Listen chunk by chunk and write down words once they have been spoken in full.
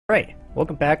Alright,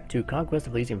 welcome back to Conquest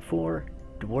of Elysium 4,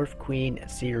 Dwarf Queen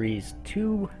Series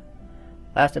 2.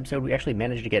 Last episode we actually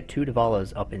managed to get two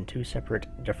Dvalas up in two separate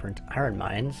different iron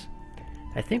mines.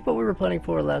 I think what we were planning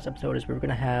for last episode is we were going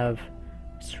to have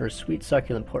her sweet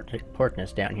succulent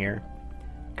portness down here,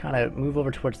 kind of move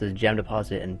over towards the gem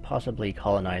deposit and possibly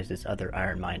colonize this other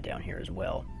iron mine down here as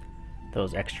well.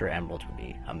 Those extra emeralds would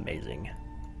be amazing.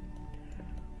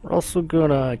 We're also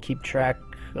gonna keep track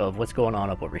of what's going on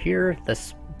up over here.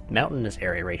 This mountainous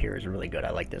area right here is really good. I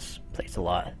like this place a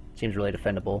lot. Seems really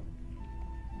defendable.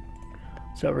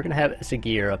 So we're gonna have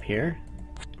Sagir up here.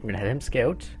 We're gonna have him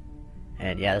scout.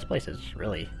 And yeah, this place is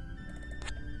really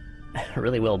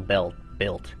really well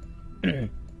built.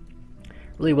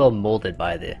 Really well molded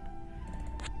by the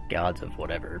gods of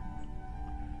whatever.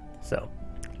 So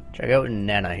check out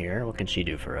Nana here. What can she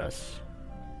do for us?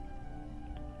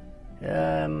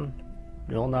 Well,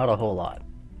 not a whole lot.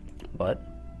 But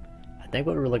I think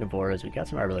what we were looking for is we got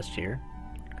some arbalests here.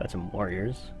 Got some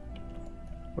warriors.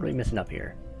 What are we missing up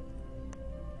here?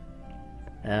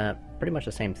 Pretty much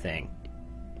the same thing.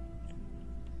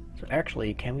 So actually,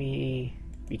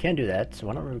 we can do that. So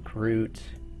why don't we recruit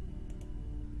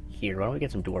here? Why don't we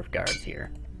get some dwarf guards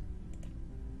here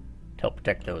to help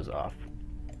protect those off?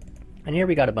 And here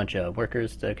we got a bunch of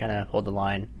workers to kind of hold the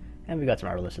line, and we got some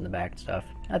arbalests in the back and stuff.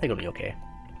 I think it'll be okay.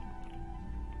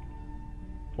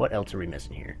 What else are we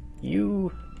missing here?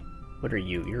 What are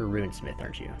you? You're a runesmith,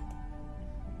 aren't you?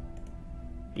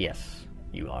 Yes,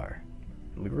 you are.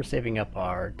 We were saving up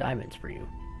our diamonds for you.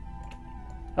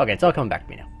 Okay, it's all coming back to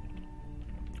me now.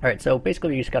 Alright, so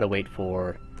basically we just gotta wait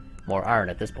for more iron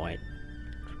at this point.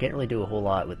 We can't really do a whole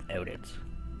lot without it.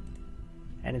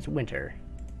 And it's winter.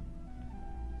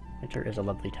 Winter is a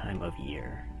lovely time of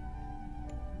year.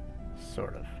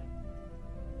 Sort of.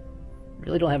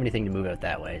 Really don't have anything to move out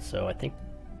that way, so I think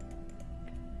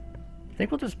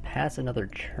we'll just pass another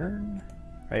turn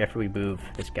right after we move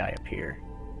this guy up here.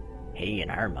 Hey,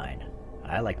 an iron mine.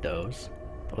 I like those.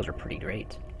 Those are pretty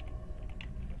great.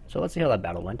 So let's see how that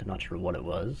battle went. I'm not sure what it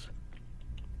was.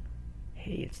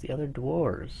 Hey, it's the other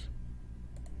dwarves.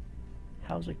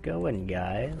 How's it going,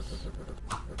 guys?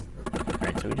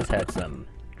 Alright, so we just had some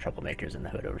troublemakers in the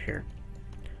hood over here.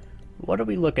 What are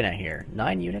we looking at here?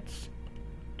 9 units?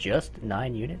 Just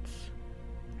 9 units?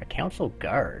 A council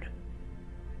guard.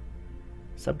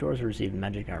 Subdoors will receive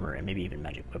magic armor and maybe even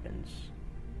magic weapons.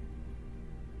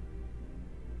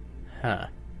 Huh.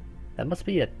 That must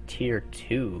be a tier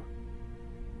 2.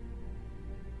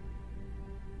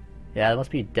 Yeah, that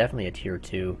must be definitely a tier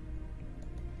 2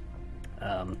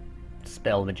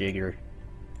 spell majigger.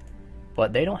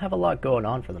 But they don't have a lot going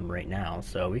on for them right now,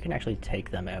 so we can actually take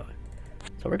them out.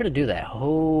 So we're gonna do that.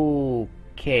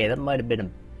 Okay, that might have been a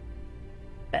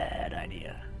bad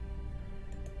idea.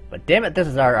 But damn it, this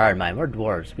is our iron mine. We're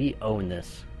dwarves. We own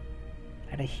this.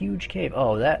 And a huge cave.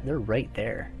 Oh, they're right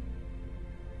there.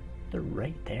 They're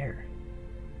right there.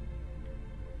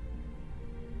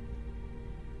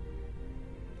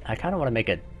 I kind of want to make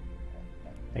a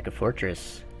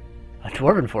fortress, a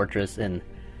dwarven fortress in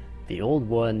the old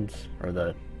ones, or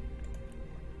what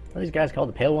are these guys called?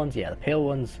 The Pale Ones? Yeah, the Pale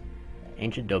Ones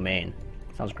ancient domain.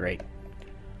 Sounds great.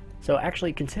 So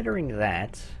actually, considering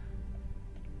that,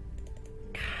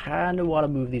 kind of want to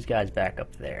move these guys back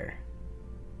up there.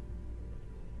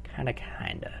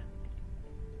 Kinda.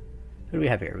 Who do we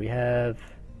have here? We have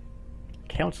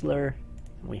Counselor,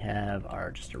 and we have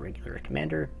just a regular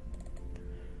commander.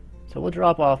 So we'll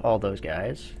drop off all those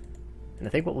guys, and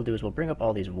I think what we'll do is we'll bring up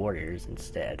all these warriors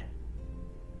instead.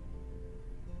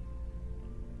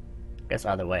 I guess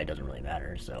either way it doesn't really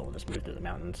matter, so we'll just move through the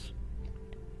mountains.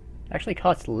 It actually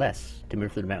costs less to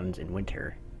move through the mountains in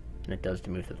winter than it does to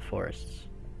move through the forests.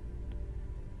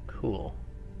 Cool.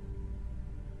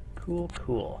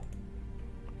 Cool.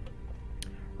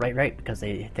 Right, because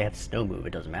they have snow move, it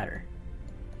doesn't matter.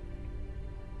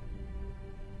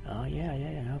 Oh,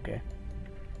 yeah, okay.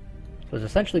 So it's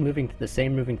essentially moving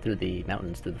through the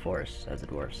mountains, through the forests, as the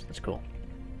dwarves. That's cool.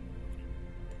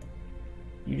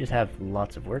 You just have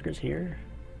lots of workers here.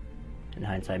 In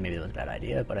hindsight, maybe that was a bad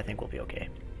idea, but I think we'll be okay.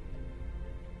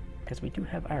 Because we do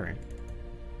have iron.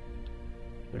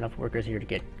 We have enough workers here to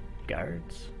get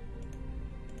guards.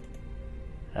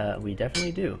 We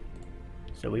definitely do.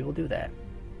 So we will do that.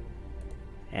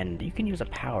 And you can use a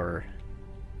power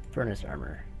furnace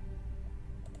armor.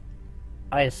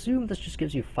 I assume this just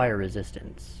gives you fire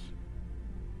resistance.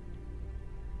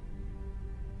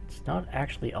 It's not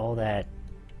actually all that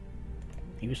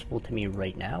useful to me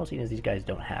right now, seeing as these guys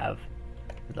don't have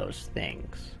those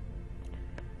things.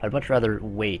 I'd much rather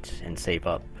wait and save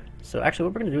up. So actually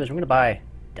what we're going to do is we're going to buy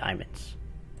diamonds.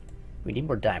 We need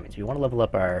more diamonds. We want to level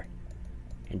up our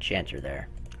enchanter there,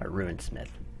 our ruinsmith.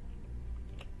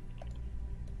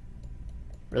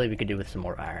 Really, we could do with some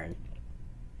more iron,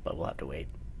 but we'll have to wait.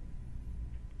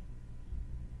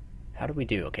 How do we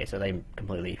do? Okay, so they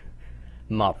completely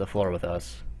mop the floor with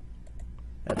us.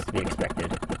 That's to be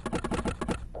expected.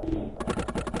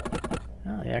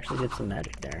 Oh, they actually did some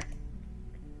magic there.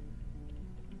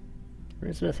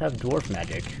 Ruinsmiths have dwarf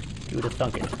magic. Who would have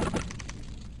thunk it?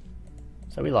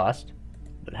 So we lost,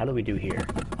 but how do we do here?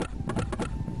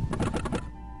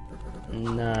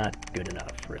 Not good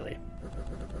enough, really.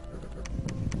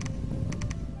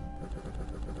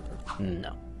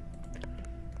 No.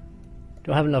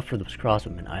 Don't have enough for those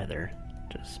crossbowmen either,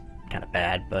 which is kind of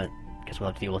bad, but guess we'll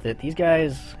have to deal with it. These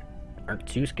guys aren't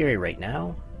too scary right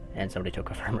now, and somebody took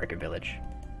a farm market village.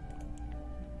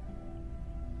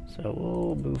 So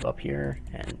we'll move up here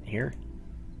and here.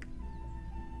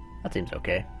 That seems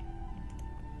okay.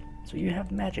 So you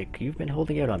have magic. You've been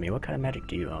holding out on me. What kind of magic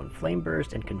do you own? Flame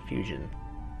Burst and Confusion.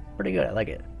 Pretty good, I like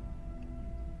it.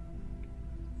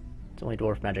 It's only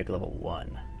dwarf magic level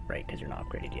 1, right, because you're not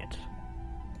upgraded yet.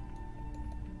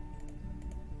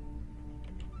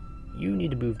 You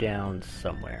need to move down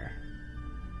somewhere.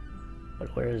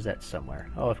 But where is that somewhere?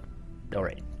 Oh,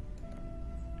 alright.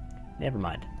 Never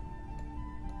mind.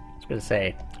 I was gonna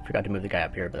say, I forgot to move the guy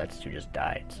up here, but that's who just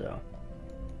died, so...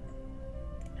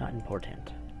 not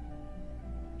important.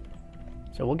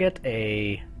 So we'll get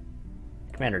a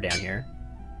commander down here.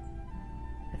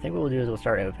 I think what we'll do is we'll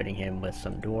start outfitting him with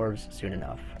some dwarves soon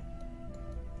enough.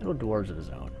 Little dwarves of his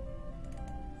own.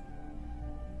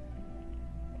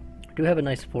 I do have a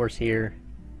nice force here.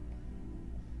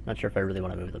 Not sure if I really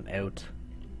want to move them out.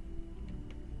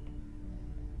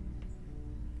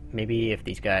 Maybe if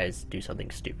these guys do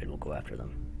something stupid, we'll go after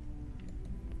them.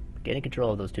 Getting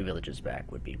control of those 2 villages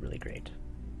back would be really great.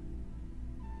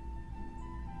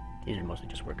 These are mostly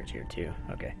just workers here too.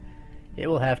 Okay. It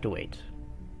will have to wait.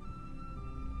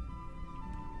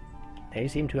 They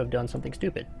seem to have done something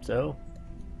stupid, so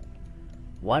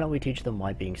why don't we teach them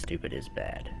why being stupid is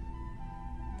bad?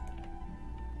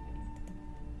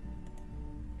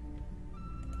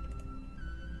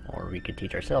 Or we could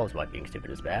teach ourselves why being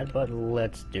stupid is bad, but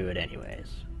let's do it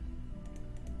anyways.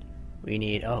 We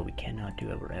need... oh, we cannot do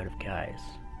it, we're out of guys.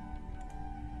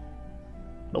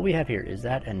 What we have here, is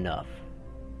that enough?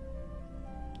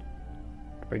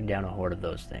 Bring down a horde of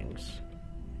those things.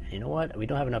 And you know what? We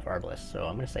don't have enough arbalests, so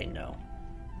I'm going to say no.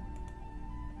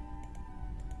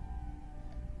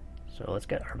 So let's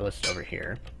get arbalests over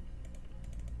here.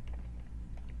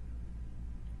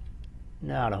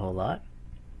 Not a whole lot.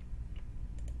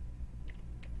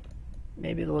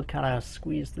 Maybe they'll kind of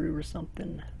squeeze through or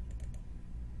something.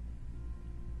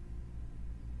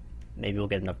 Maybe we'll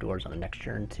get enough dwarves on the next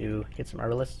turn to get some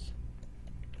arbalests.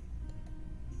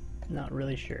 Not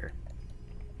really sure.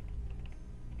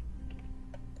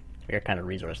 We are kind of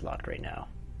resource locked right now.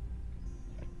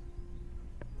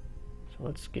 So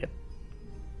let's skip.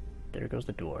 There goes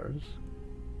the dwarves.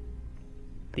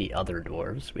 The other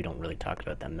dwarves. We don't really talk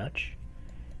about them much.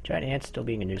 Giant ants still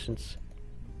being a nuisance.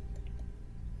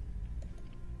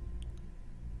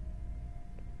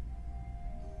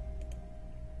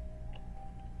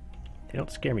 They don't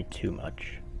scare me too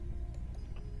much.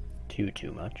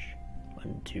 Too much.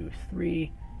 1, 2,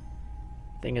 3.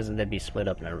 Thing is that they'd be split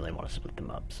up and I don't really want to split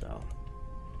them up, so...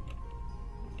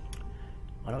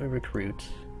 why don't we recruit?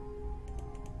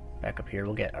 Back up here,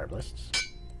 we'll get arbalests.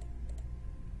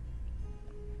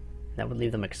 That would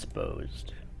leave them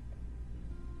exposed.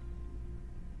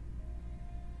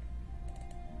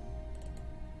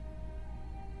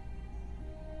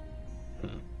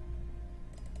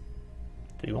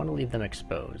 Do we want to leave them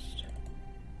exposed?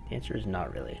 The answer is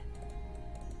not really.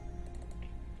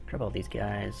 Grab all these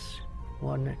guys.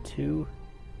 1, 2.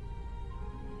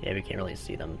 Yeah, we can't really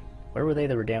see them. Where were they?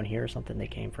 They were down here or something? They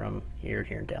came from here,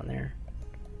 here, and down there.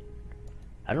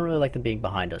 I don't really like them being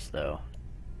behind us, though.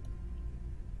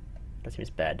 That seems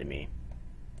bad to me.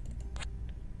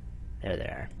 There they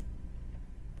are.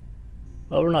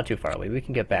 Well, we're not too far away. We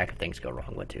can get back if things go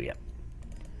wrong. 1, 2, yep.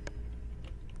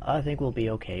 I think we'll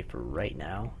be okay for right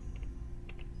now.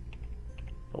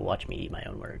 But watch me eat my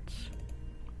own words.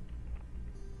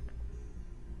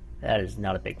 That is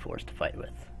not a big force to fight with.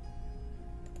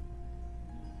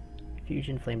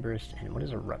 Fusion, Flame Burst, and what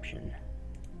is Eruption?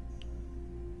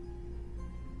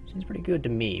 Seems pretty good to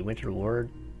me. Winter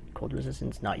Ward, Cold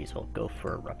Resistance, not useful. Go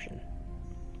for Eruption.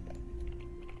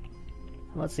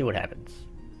 Let's see what happens.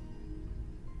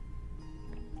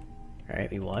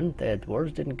 Alright, we won. The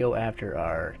dwarves didn't go after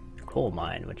our coal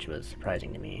mine, which was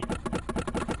surprising to me.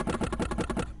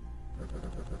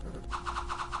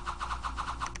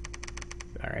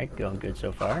 Alright, going good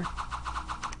so far.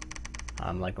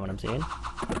 I'm liking what I'm seeing.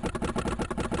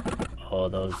 Oh,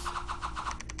 those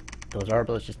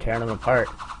arbalests just tearing them apart.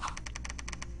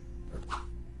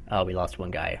 Oh, we lost one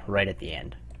guy right at the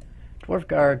end. Dwarf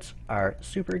guards are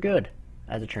super good,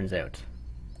 as it turns out.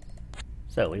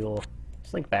 So we will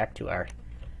slink back to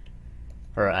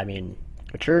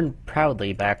return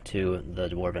proudly back to the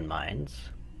dwarven mines.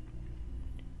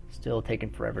 Still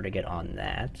taking forever to get on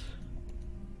that.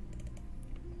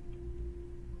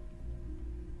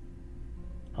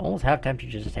 I'm almost half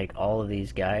tempted to just take all of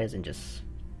these guys and just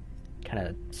kind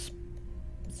of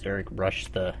Zerg rush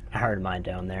the iron mine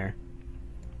down there.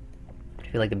 I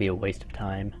feel like it'd be a waste of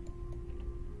time.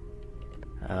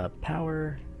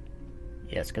 Power.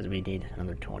 Yes, because we need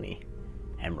another 20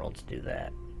 emeralds to do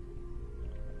that.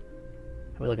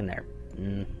 How are we looking there?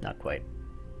 Not quite.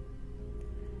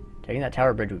 Taking that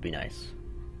tower bridge would be nice.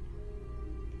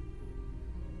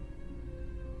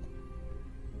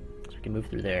 So we can move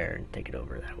through there and take it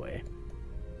over that way.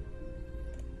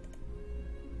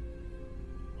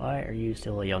 Why are you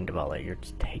still a young Dvala? You're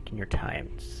just taking your time.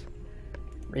 It's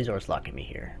resource locking me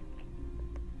here.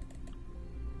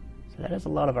 So that is a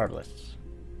lot of arbalests.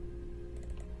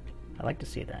 I like to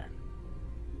see that.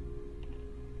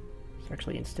 So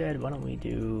actually instead, why don't we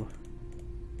do...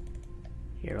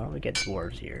 Here, why don't we get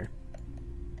dwarves here?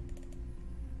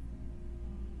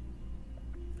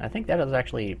 I think that is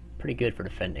actually pretty good for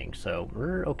defending, so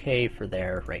we're okay for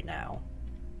there right now.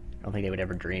 I don't think they would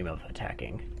ever dream of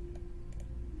attacking.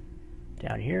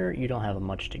 Down here, you don't have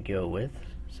much to go with,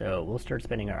 so we'll start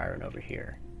spending our iron over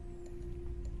here.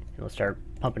 And we'll start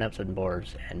pumping up some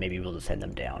dwarves, and maybe we'll just send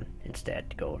them down instead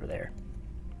to go over there.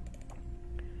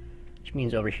 Which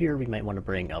means over here, we might want to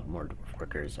bring up more dwarf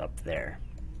workers up there.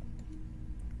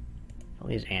 All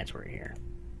these ants were here.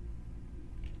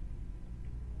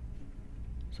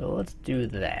 So let's do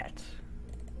that.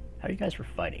 How are you guys for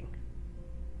fighting?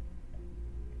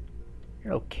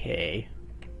 You're okay.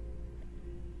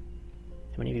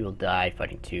 How many of you will die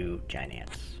fighting 2 giant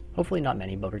ants? Hopefully not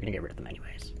many, but we're gonna get rid of them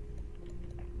anyways.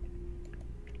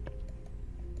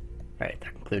 Alright,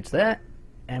 that concludes that.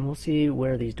 And we'll see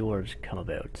where these dwarves come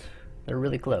about. They're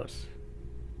really close.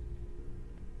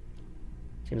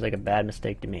 Seems like a bad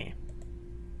mistake to me.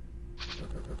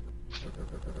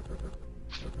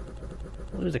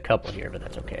 We'll lose a couple here, but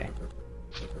that's okay.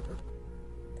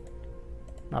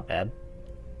 Not bad.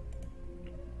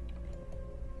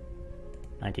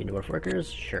 19 dwarf workers?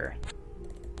 Sure.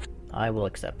 I will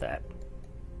accept that.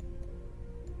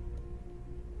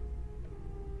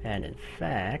 And in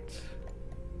fact...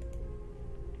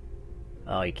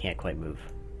 Oh, you can't quite move.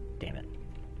 Damn it.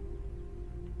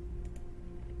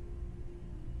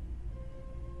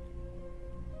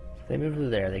 If they move to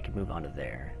there, they can move on to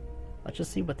there. Let's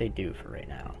just see what they do for right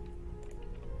now.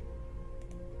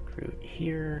 Recruit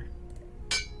here.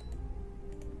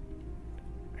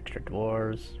 Extra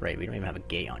dwarves. Right, we don't even have a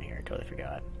gate on here. Totally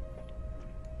forgot.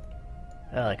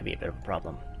 Oh, that could be a bit of a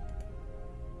problem.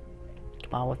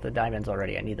 Come on with the diamonds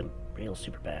already. I need them real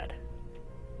super bad.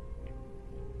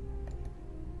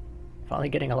 Finally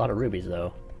getting a lot of rubies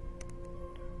though.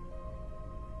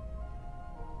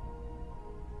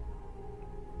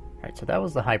 Alright, so that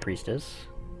was the High Priestess.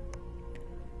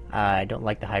 I don't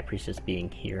like the High Priestess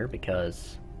being here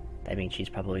because that means she's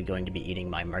probably going to be eating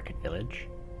my market village,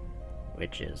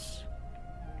 which is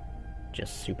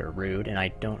just super rude, and I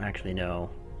don't actually know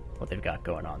what they've got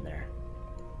going on there.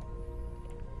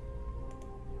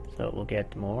 So we'll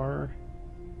get more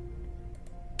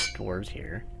dwarves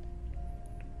here.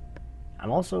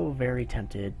 I'm also very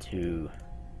tempted to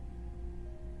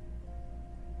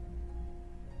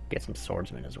get some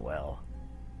swordsmen as well.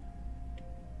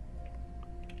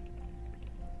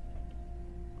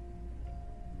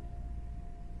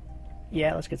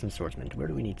 Yeah, let's get some swordsmen. Where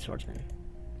do we need swordsmen?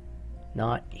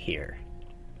 Not here.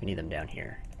 We need them down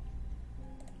here.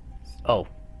 Oh,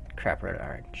 crap, red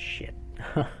iron. Shit.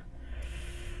 Do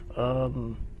we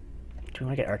want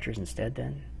to get archers instead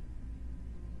then?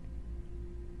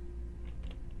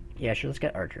 Yeah, sure, let's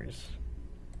get archers.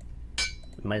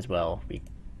 We might as well. We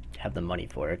have the money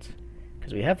for it.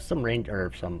 Because we have some range,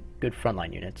 or some good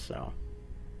frontline units, so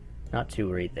not too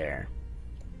worried there.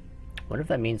 Wonder if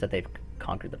that means that they've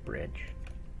conquered the bridge.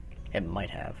 It might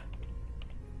have.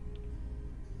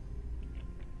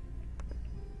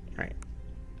 Alright.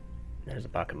 There's a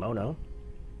Bakemono.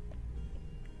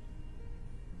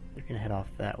 They're gonna head off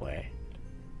that way.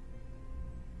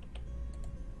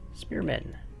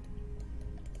 Spearmen.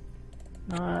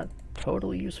 Not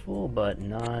totally useful, but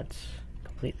not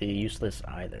completely useless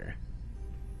either.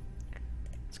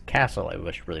 This castle I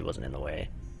wish really wasn't in the way.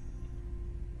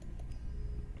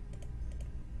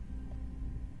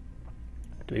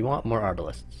 Do we want more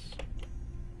arbalests?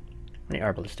 How many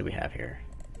arbalests do we have here?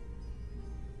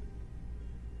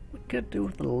 We could do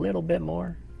with a little bit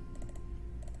more.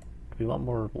 Do we want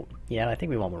more? Yeah, I think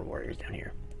we want more warriors down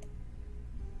here.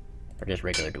 Or just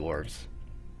regular dwarves.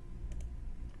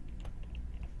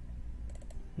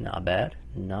 Not bad.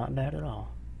 Not bad at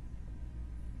all.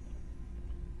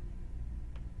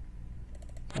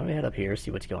 Let me head up here,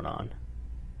 see what's going on.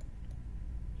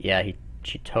 Yeah,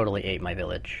 she totally ate my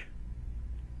village.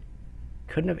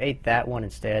 Couldn't have ate that one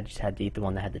instead, just had to eat the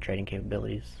one that had the trading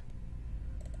capabilities.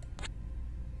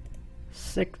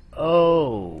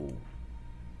 Oh!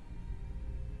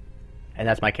 And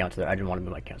that's my counselor. I didn't want to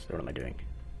move my counselor. What am I doing?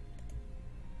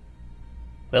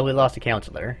 Well, we lost a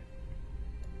counselor.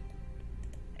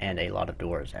 And a lot of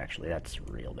dwarves, actually. That's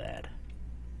real bad.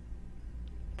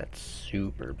 That's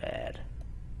super bad.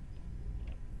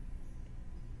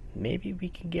 Maybe we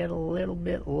can get a little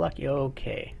bit lucky.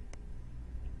 Okay.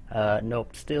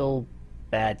 Nope. Still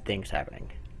bad things happening.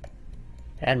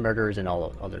 And murders and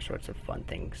all other sorts of fun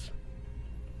things.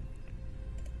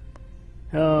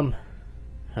 And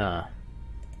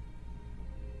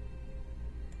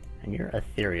you're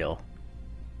ethereal.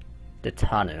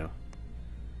 Detanu.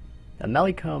 The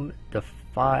Malicum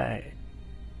defied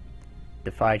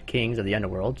kings of the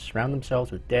underworld surround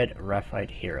themselves with dead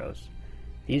Raphite heroes.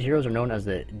 These heroes are known as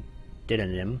the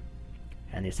Didanim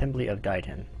and the Assembly of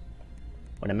Ditan.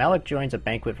 When a Malik joins a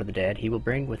banquet for the dead, he will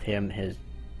bring with him his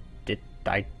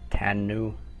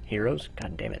Ditanu heroes.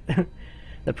 God damn it.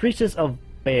 The priestess of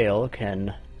Baal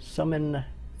can summon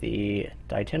the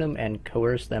Ditanum and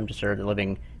coerce them to serve the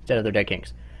living instead of their dead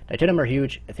kings. Ditanum are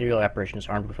huge, ethereal apparitions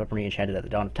armed with weaponry enchanted at the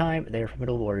dawn of time. They are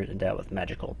formidable warriors endowed with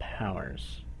magical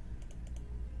powers.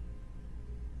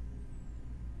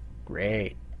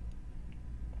 Great.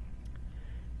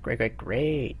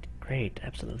 Great.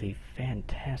 Absolutely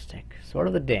fantastic. Sword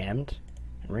of the Damned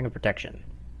and Ring of Protection.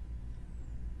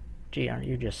 Gee, aren't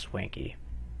you just swanky?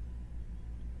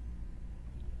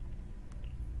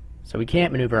 So we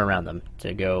can't maneuver around them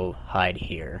to go hide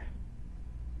here.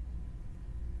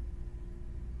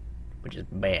 Which is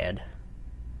bad.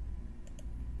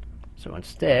 So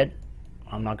instead,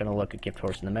 I'm not going to look at Gift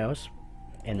Horse in the mouse.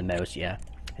 In the mouse, yeah.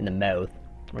 In the mouth.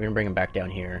 We're going to bring him back down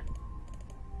here.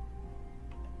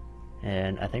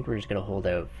 And I think we're just going to hold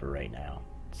out for right now.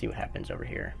 See what happens over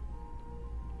here.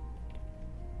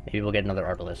 Maybe we'll get another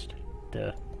arbalest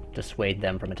to dissuade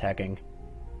them from attacking.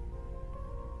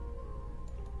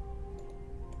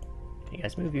 You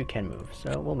guys move, you can move.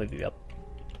 So we'll move you up.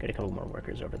 Get a couple more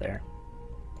workers over there.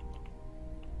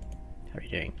 How are you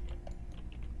doing?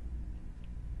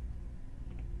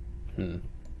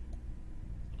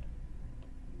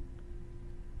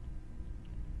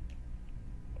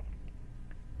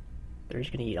 They're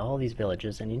just gonna eat all these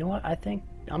villages, and you know what? I think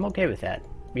I'm okay with that.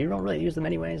 We don't really use them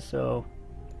anyways, so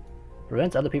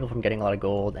prevents other people from getting a lot of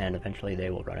gold, and eventually they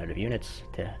will run out of units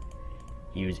to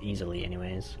use easily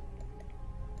anyways.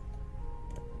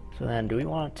 So then, do we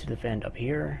want to defend up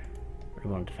here, or do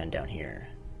we want to defend down here?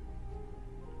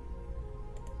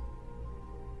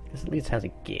 This at least has a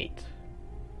gate.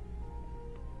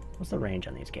 What's the range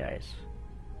on these guys?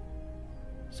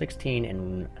 16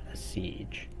 in a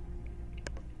siege.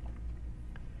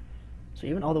 So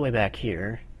even all the way back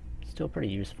here, still pretty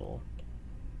useful.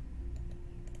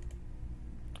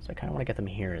 So I kind of want to get them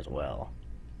here as well.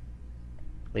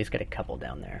 At least get a couple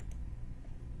down there.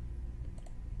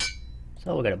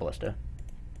 So we'll get a ballista.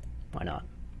 Why not?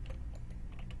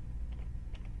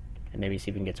 And maybe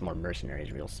see if we can get some more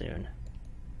mercenaries real soon.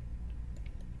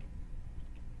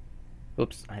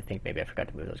 Oops, I think maybe I forgot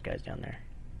to move those guys down there.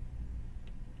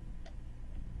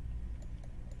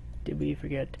 Did we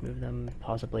forget to move them?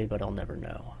 Possibly, but I'll never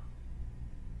know.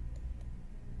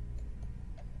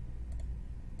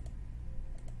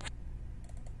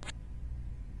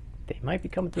 They might be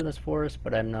coming through this forest,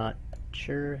 but I'm not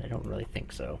sure. I don't really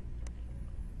think so.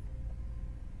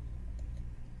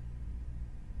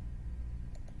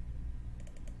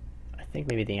 I think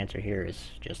maybe the answer here is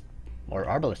just more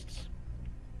arbalests.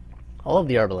 All of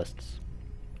the arbalests.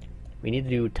 We need to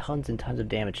do tons and tons of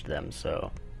damage to them,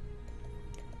 so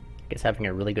I guess having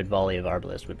a really good volley of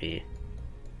arbalests would be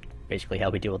basically how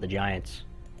we deal with the giants.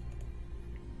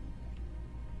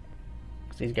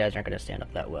 Because these guys aren't going to stand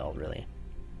up that well, really.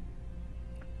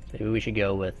 So maybe we should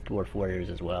go with dwarf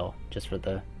warriors as well, just for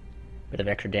the bit of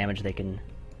extra damage they can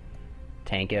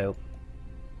tank out.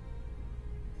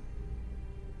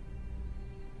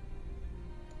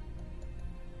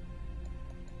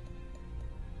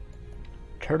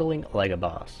 Turtling like a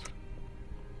boss.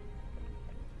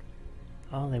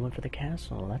 Oh, they went for the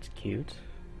castle. That's cute.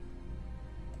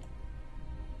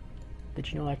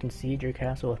 Did you know I can siege your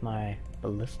castle with my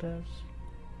ballistas?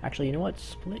 Actually, you know what?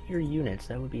 Split your units.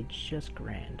 That would be just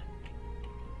grand.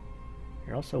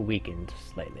 You're also weakened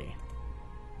slightly.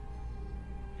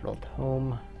 Drilled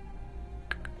home.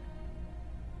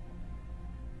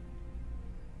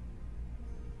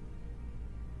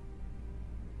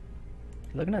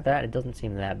 Looking at that, it doesn't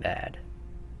seem that bad.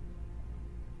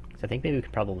 So I think maybe we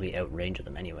could probably outrange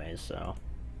them anyways, so...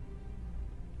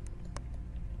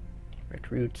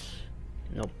 Recruits.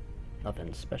 Nope.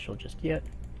 Nothing special just yet.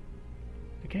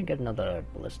 We can't get another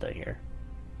ballista here.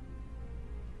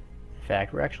 In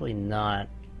fact, we're actually not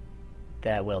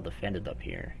that well defended up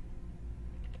here.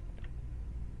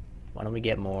 Why don't we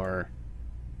get more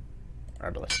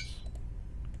arbalests?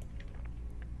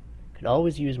 Could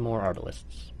always use more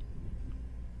arbalests.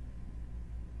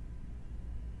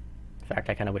 In fact,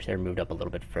 I kind of wish they were moved up a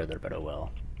little bit further, but oh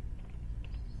well.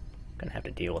 Gonna have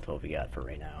to deal with what we got for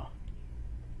right now.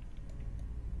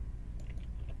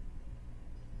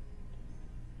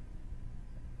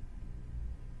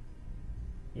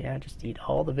 Yeah, just eat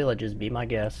all the villages, be my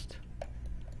guest.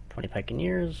 20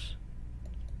 pikeneers.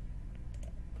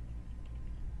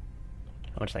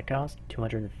 How much that cost?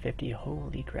 250,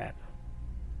 holy crap.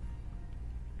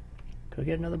 Could we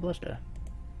get another ballista?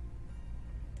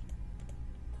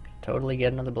 Totally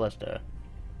get another ballista.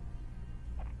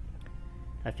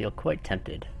 I feel quite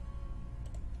tempted.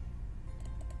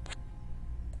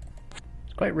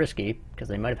 It's quite risky, because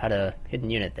they might have had a hidden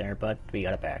unit there, but we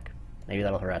got it back. Maybe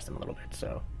that'll harass them a little bit,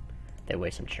 so they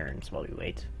waste some churns while we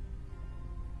wait.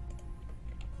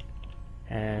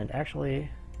 And actually,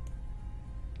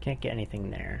 can't get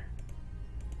anything there.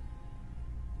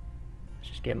 Let's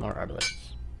just get more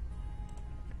arbalests.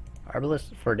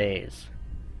 Arbalests for days.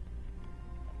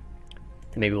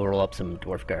 And maybe we'll roll up some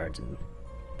dwarf guards and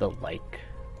the like.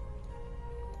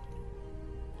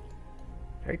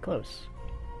 Very close.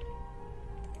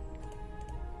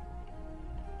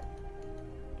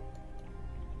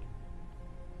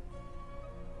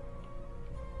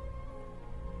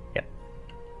 Yep.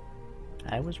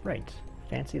 I was right.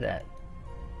 Fancy that.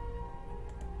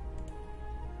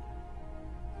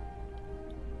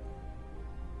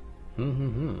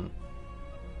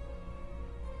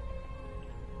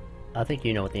 I think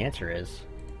you know what the answer is.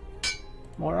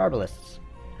 More arbalests.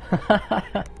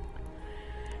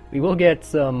 We will get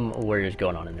some warriors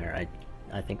going on in there.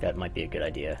 I think that might be a good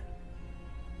idea.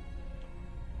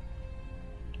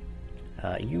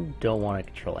 You don't want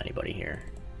to control anybody here.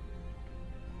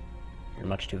 You're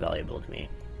much too valuable to me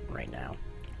right now.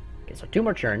 Okay, so 2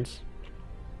 more churns.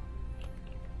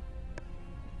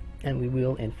 And we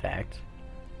will, in fact,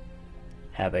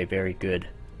 have a very good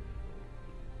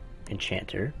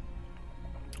enchanter.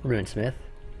 Runesmith.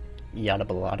 Yada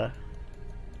balada.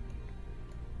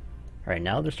 Alright,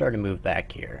 now they're starting to move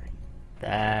back here.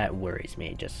 That worries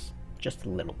me just a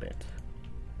little bit.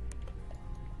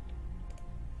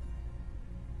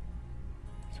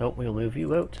 So we'll move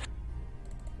you out.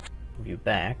 Move you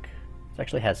back. This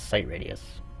actually has sight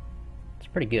radius. It's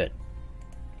pretty good.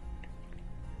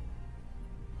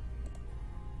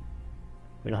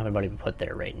 We don't have anybody to put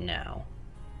there right now.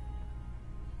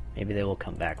 Maybe they will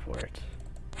come back for it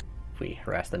if we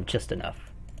harass them just enough.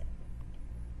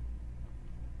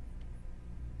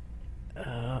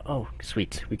 Oh,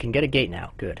 sweet. We can get a gate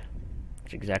now. Good.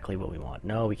 That's exactly what we want.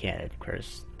 No, we can't. It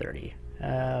requires 30.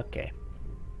 Okay.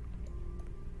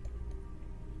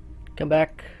 Come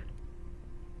back.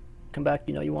 Come back,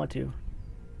 you know you want to.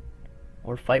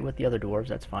 Or fight with the other dwarves,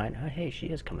 that's fine. Oh, hey, she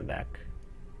is coming back.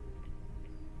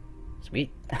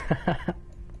 Sweet.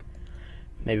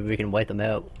 Maybe we can wipe them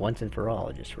out once and for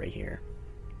all, just right here.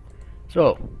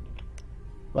 So,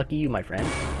 lucky you, my friend.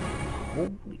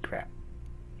 Holy crap.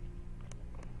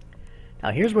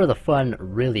 Now here's where the fun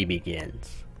really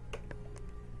begins.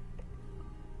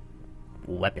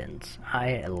 Weapons.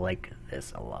 I like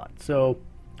this a lot. So,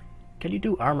 can you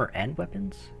do armor and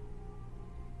weapons?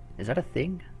 Is that a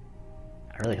thing?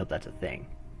 I really hope that's a thing.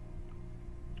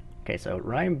 Okay, so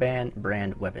Rime brand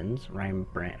weapons,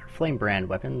 Flame brand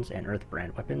weapons, and Earth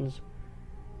brand weapons,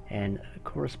 and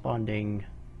corresponding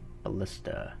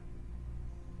ballista.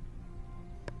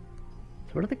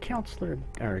 So where do the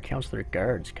counselor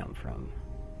guards come from?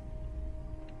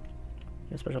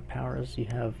 You have special powers, you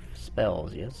have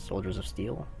spells, yes, Soldiers of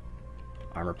Steel.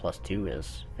 Armor +2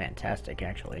 is fantastic,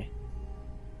 actually.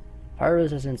 Fire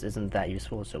resistance isn't that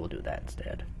useful, so we'll do that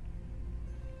instead.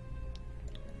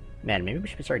 Man, maybe we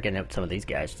should start getting out some of these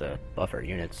guys to buff our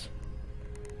units.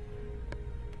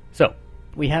 So,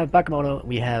 we have Bakamoto,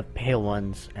 we have Pale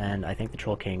Ones, and I think the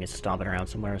Troll King is stomping around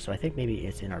somewhere, so I think maybe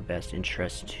it's in our best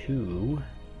interest to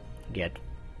get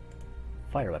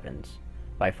fire weapons.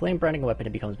 By flame branding a weapon,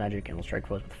 it becomes magic and will strike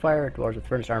foes with fire. Dwarves with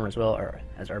furnace armor as well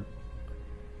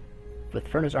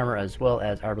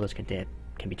as arbalests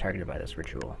can be targeted by this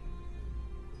ritual.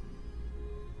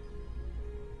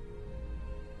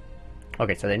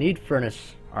 Okay, so they need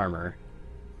furnace armor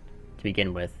to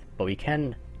begin with, but we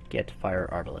can get fire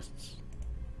arbalests.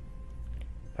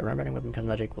 By branding weapon becomes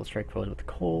magic, will strike foes with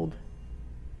cold.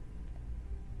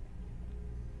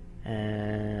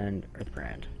 And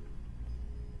Earthbrand.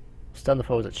 Stun the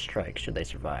foes that strike should they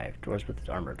survive. Dwarves with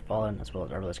armor have fallen, as well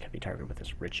as arbalests can be targeted with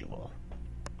this ritual.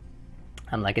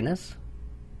 I'm liking this.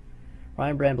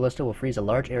 Ryan Brand Ballista will freeze a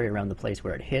large area around the place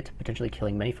where it hit, potentially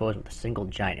killing many foes with a single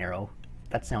giant arrow.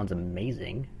 That sounds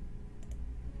amazing.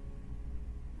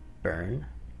 Burn.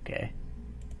 Okay.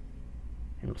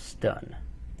 And will stun.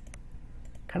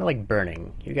 Kind of like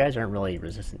burning. You guys aren't really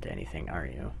resistant to anything, are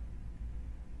you?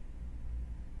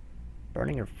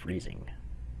 Burning or freezing?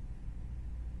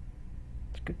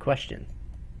 It's a good question.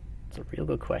 It's a real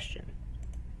good question.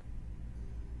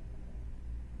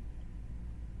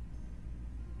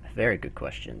 A very good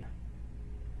question.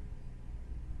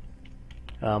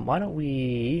 Why don't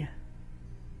we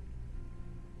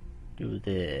do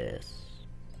this?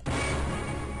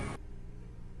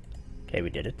 Okay, we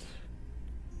did it.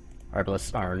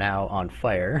 Arbalests are now on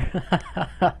fire.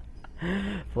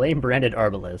 Flame branded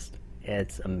arbalest.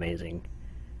 It's amazing.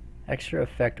 Extra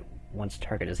effect once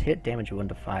target is hit, damage 1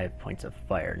 to 5 points of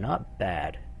fire. Not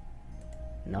bad.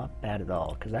 Not bad at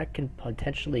all, because that can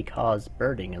potentially cause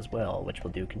burning as well, which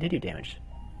will do continued damage.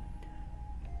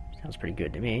 Sounds pretty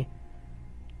good to me.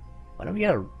 Why don't we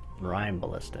get a Rhyme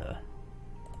Ballista?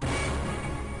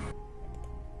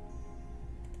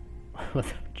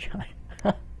 With a giant.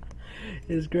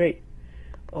 It is great.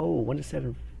 Oh, 1 to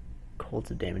 7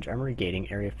 colds of damage. Armor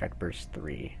negating, area effect burst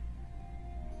 3.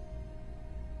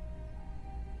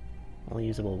 Only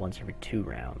usable once every 2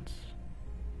 rounds.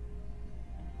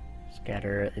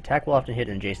 Scatter. The attack will often hit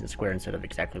an adjacent square instead of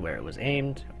exactly where it was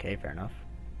aimed. Okay, fair enough.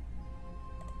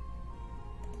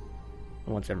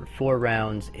 Once every 4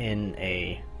 rounds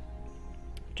in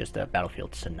just a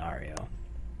battlefield scenario.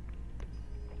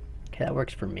 Okay, that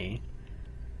works for me.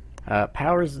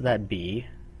 Powers that be.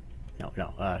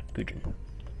 Gudrun.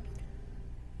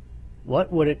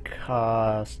 What would it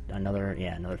cost? Another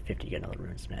 50 to get another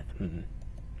runesmith.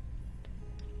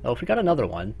 Oh, if we got another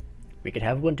one, we could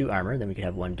have one do armor, then we could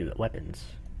have one do weapons.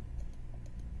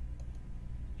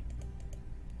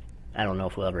 I don't know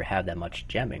if we'll ever have that much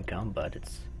gem income, but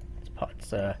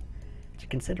it's a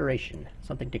consideration,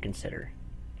 something to consider.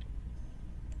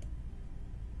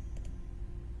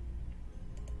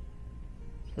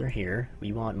 So they're here.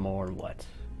 We want more what?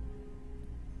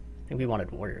 I think we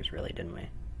wanted warriors, really, didn't we?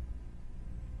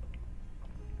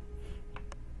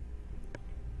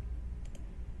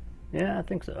 Yeah, I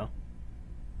think so.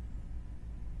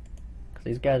 Because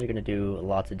these guys are going to do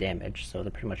lots of damage, so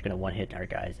they're pretty much going to one-hit our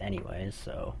guys anyways,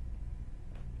 so...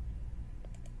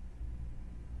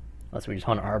 Unless we just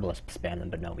want to arbalest spam them,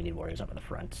 but no, we need warriors up in the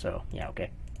front, so yeah,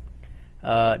 okay.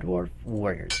 Dwarf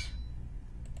warriors.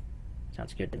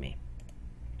 Sounds good to me.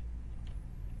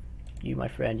 You, my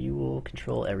friend, you will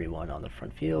control everyone on the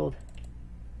front field.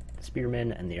 The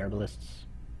spearmen and the arbalests.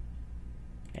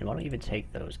 And why don't you even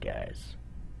take those guys?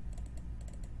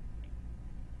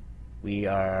 We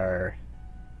are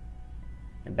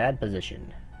in bad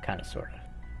position, kinda, sorta.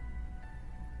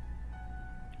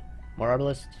 More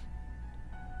arbalests?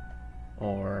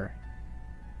 Or...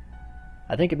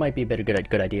 I think it might be a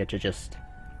good idea to just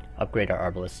upgrade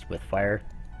our arbalests with fire.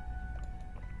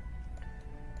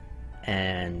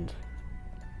 And...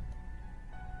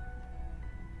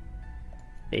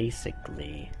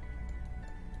 basically...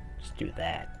 just do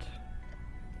that.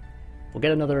 We'll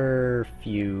get another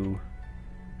few...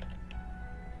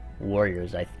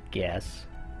 warriors, I guess.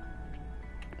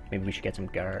 Maybe we should get some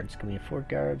guards. Can we afford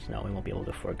guards? No, we won't be able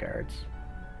to afford guards.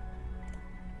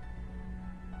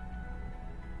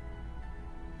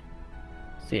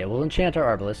 So yeah, we'll enchant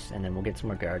our arbalists, and then we'll get some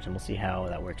more guards, and we'll see how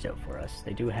that works out for us.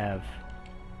 They do have...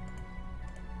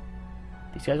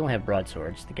 these guys only have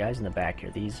broadswords. The guys in the back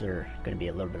here, these are going to be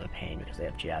a little bit of a pain because they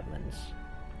have javelins.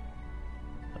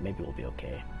 But maybe we'll be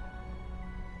okay.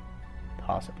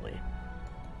 Possibly.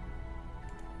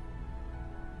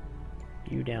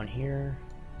 You down here.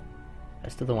 I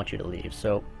still don't want you to leave,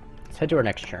 so let's head to our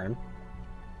next turn.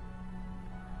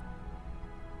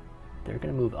 They're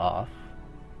gonna move off.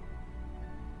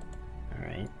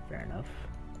 Alright, fair enough.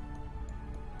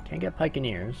 Can't get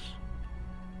pikeneers.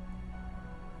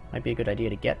 Might be a good idea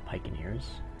to get pikeneers,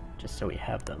 just so we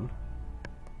have them.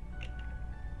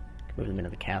 Move them into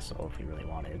the castle if we really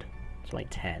wanted. It's only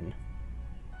 10.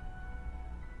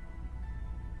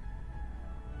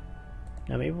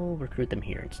 Now maybe we'll recruit them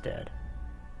here instead.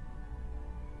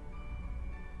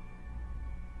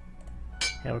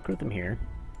 Yeah, recruit them here.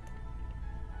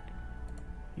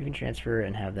 You can transfer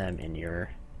and have them in your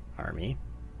army.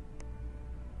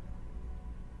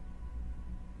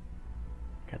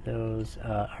 Got those.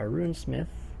 Our runesmith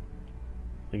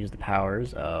will use the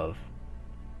powers of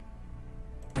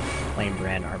Flame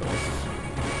Brand Arbalests.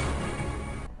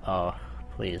 Oh,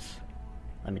 please.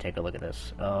 Let me take a look at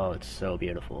this. Oh, it's so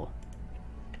beautiful.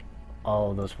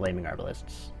 All of those flaming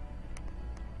arbalests.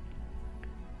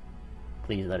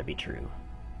 Please let it be true.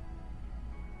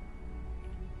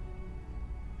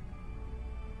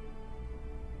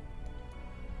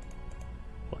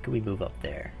 What can we move up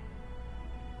there?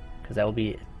 Because that will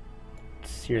be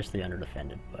seriously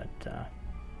underdefended, but I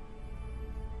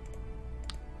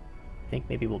think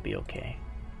maybe we'll be okay.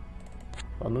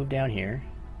 I'll move down here.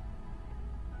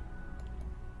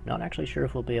 Not actually sure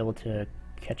if we'll be able to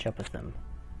catch up with them.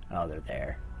 Oh, they're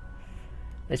there.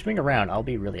 They swing around, I'll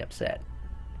be really upset.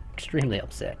 Extremely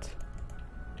upset.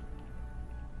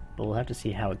 But we'll have to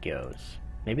see how it goes.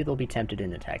 Maybe they'll be tempted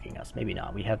in attacking us. Maybe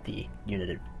not. We have the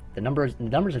numbers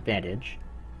advantage.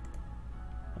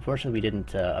 Unfortunately, we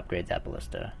didn't upgrade that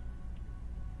ballista.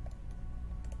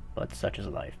 But such is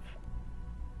life.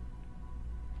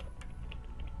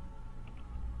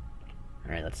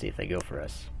 Alright, let's see if they go for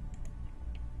us.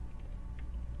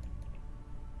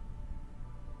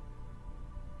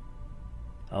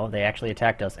 Oh, they actually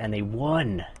attacked us, and they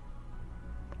won!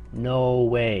 No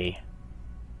way.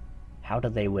 How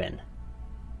did they win?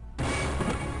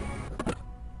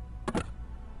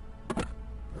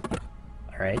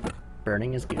 Alright,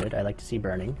 burning is good. I like to see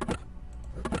burning.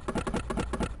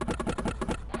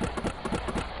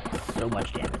 So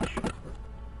much damage.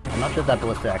 I'm not sure if that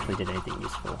ballista actually did anything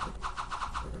useful.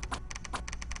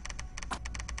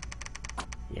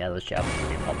 Yeah, those javelins are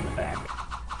getting pumped in the back.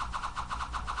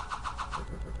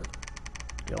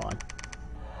 Go on.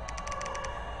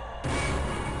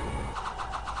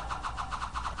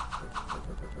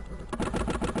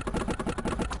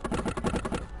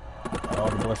 Oh,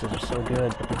 the ballistas are so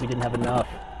good, but we didn't have enough.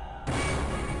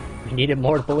 We needed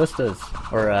more ballistas,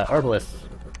 or arbalests.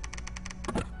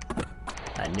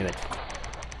 I knew it.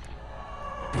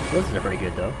 These ballistas are pretty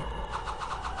good, though.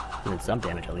 Doing some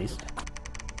damage, at least.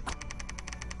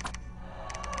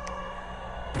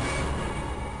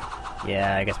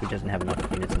 Yeah, I guess we just didn't have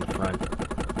enough units in the front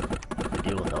to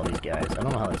deal with all these guys. I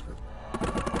don't know how that's...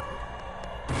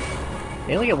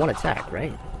 They only get one attack,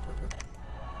 right?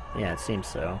 Yeah, it seems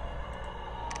so.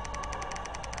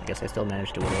 I guess I still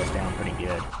managed to whittle us down pretty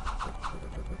good.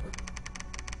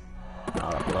 Oh,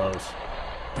 that blows.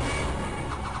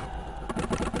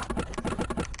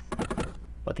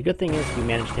 But the good thing is we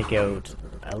managed to take out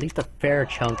at least a fair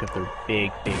chunk of their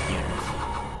big units.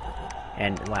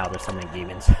 And wow, there's so many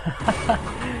demons.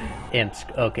 Imps.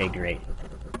 Okay, great.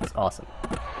 It's awesome.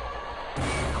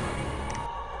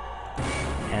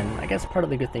 And I guess part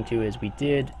of the good thing too is we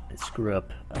did screw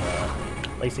up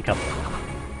at least a couple of them.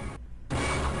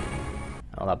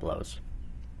 Oh, that blows.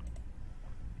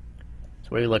 So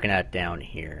what are we looking at down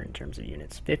here in terms of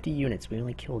units? 50 units. We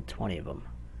only killed 20 of them.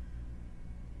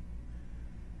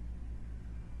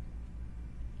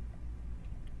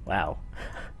 Wow.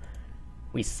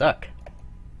 We suck.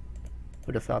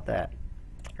 Would have thought that.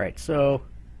 Alright, so...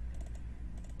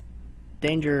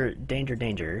 Danger, danger,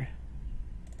 danger.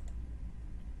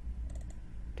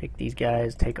 Take these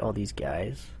guys, take all these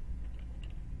guys.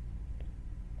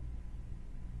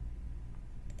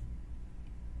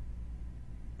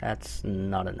 That's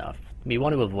not enough. We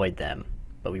want to avoid them,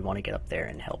 but we want to get up there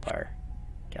and help our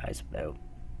guys out.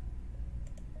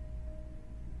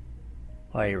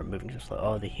 Why are you moving so slow?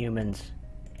 Oh, the humans.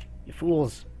 You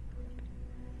fools!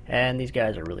 And these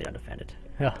guys are really undefended.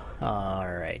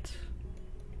 Alright.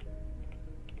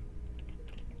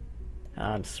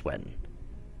 I'm sweating.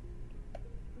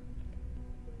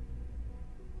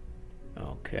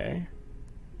 Okay.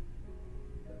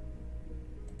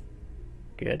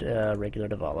 Good, regular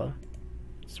Davala.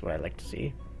 That's what I like to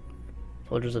see.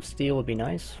 Soldiers of Steel would be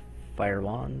nice. Fire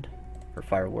Wand, or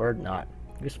Fire Word, not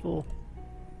useful.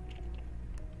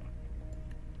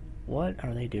 What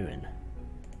are they doing?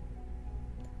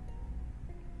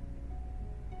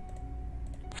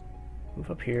 Move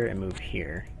up here and move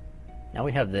here. Now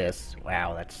we have this.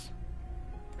 Wow, that's...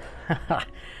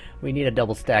 We need a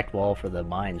double stacked wall for the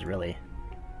mines, really.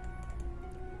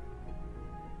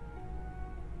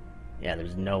 Yeah,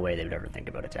 there's no way they would ever think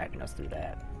about attacking us through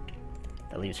that.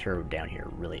 That leaves her down here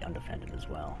really undefended as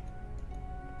well.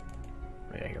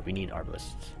 Right here, we need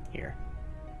arbalests here.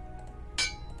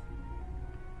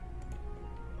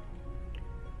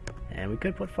 And we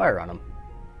could put fire on them.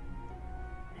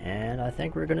 And I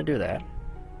think we're gonna do that.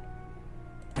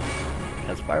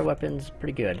 Because fire weapons,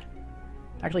 pretty good.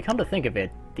 Actually, come to think of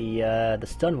it, the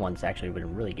stun one's actually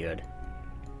been really good.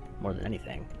 More than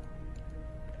anything.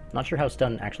 Not sure how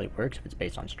stun actually works, if it's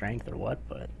based on strength or what,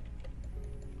 but...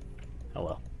 oh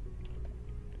well.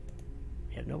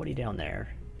 We have nobody down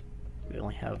there.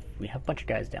 We have a bunch of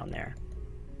guys down there.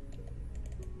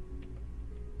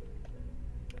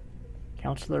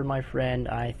 Counselor, my friend,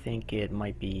 I think it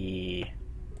might be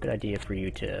a good idea for you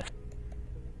to... I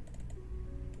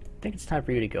think it's time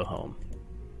for you to go home.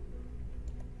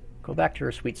 Go back to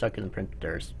her sweet succulent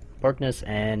printers, Borkness,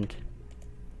 and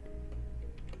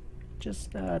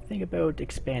just think about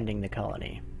expanding the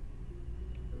colony.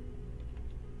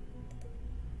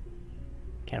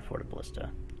 Can't afford a ballista.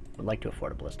 Would like to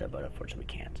afford a ballista, but unfortunately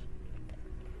can't.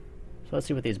 So let's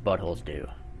see what these buttholes do.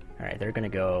 Alright, they're gonna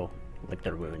go lick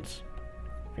their wounds.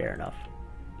 Fair enough.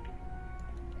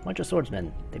 Bunch of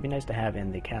swordsmen. They'd be nice to have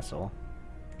in the castle.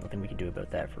 Nothing we can do about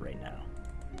that for right now.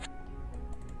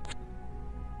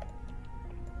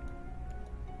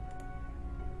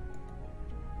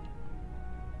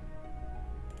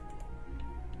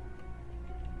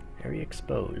 Very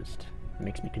exposed. It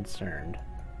makes me concerned.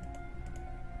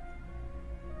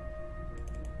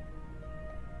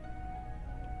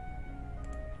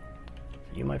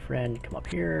 So you, my friend, come up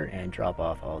here and drop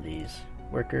off all these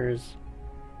workers.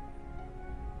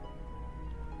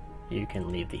 You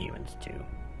can leave the humans too.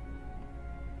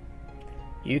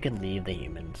 You can leave the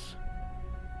humans.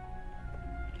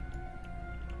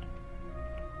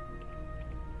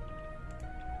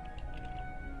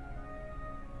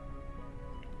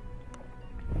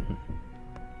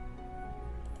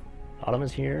 Autumn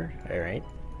is here. Alright.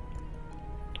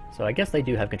 So I guess they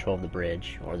do have control of the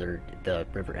bridge, or the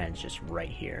river ends just right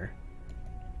here.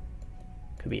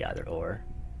 Could be either or.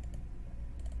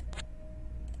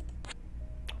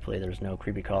 Hopefully there's no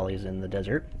creepy crawlies in the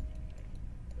desert.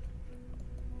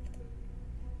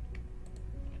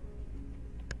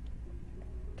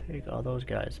 Take all those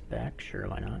guys back. Sure,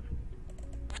 why not?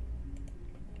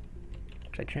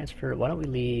 Should I transfer? Why don't we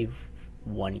leave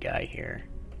one guy here?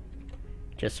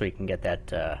 Just so we can get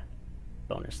that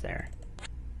bonus there.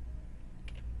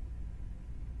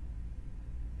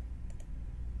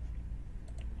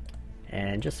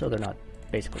 And just so they're not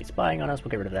basically spying on us, we'll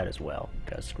get rid of that as well,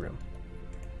 because screw 'em.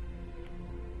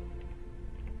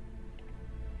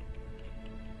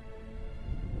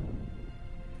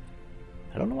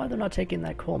 I don't know why they're not taking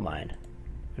that coal mine.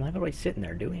 We don't have anybody sitting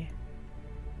there, do we?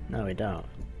 No, we don't.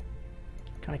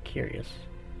 Kind of curious.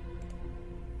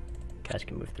 Guys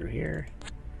can move through here.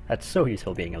 That's so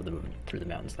useful being able to move through the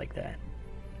mountains like that.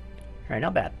 Alright,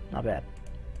 not bad, not bad.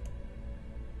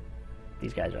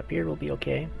 These guys up here will be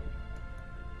okay.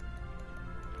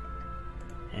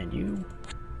 And you...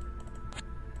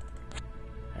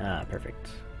 ah, perfect.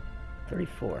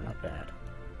 34, not bad.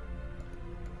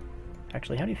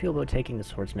 Actually, how do you feel about taking the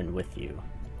swordsman with you?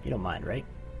 You don't mind, right?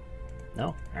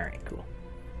 No? Alright, cool.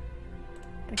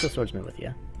 Take the swordsman with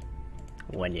you.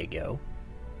 When you go.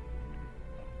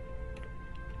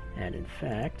 And in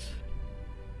fact,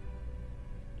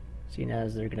 seeing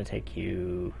as they're gonna take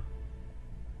you...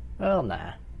 well,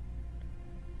 nah.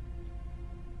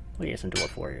 We'll get some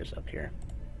dwarf warriors up here.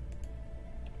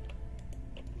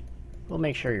 We'll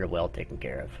make sure you're well taken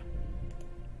care of.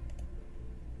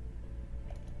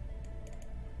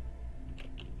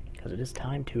 Because it is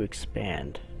time to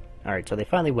expand. Alright, so they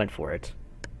finally went for it.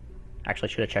 Actually,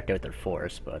 should have checked out their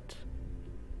force, but...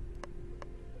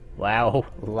 wow,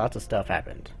 lots of stuff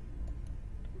happened.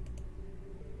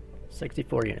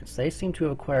 64 units. They seem to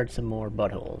have acquired some more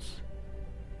buttholes.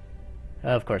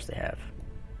 Of course they have.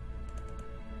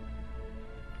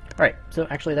 Alright, so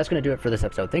actually that's going to do it for this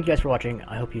episode. Thank you guys for watching.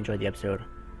 I hope you enjoyed the episode.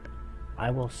 I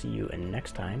will see you in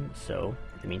next time, so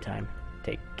in the meantime,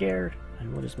 take care,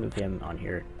 and we'll just move him on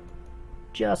here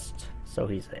just so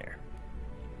he's there.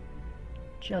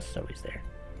 Just so he's there.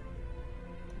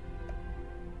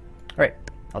 Alright,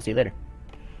 I'll see you later.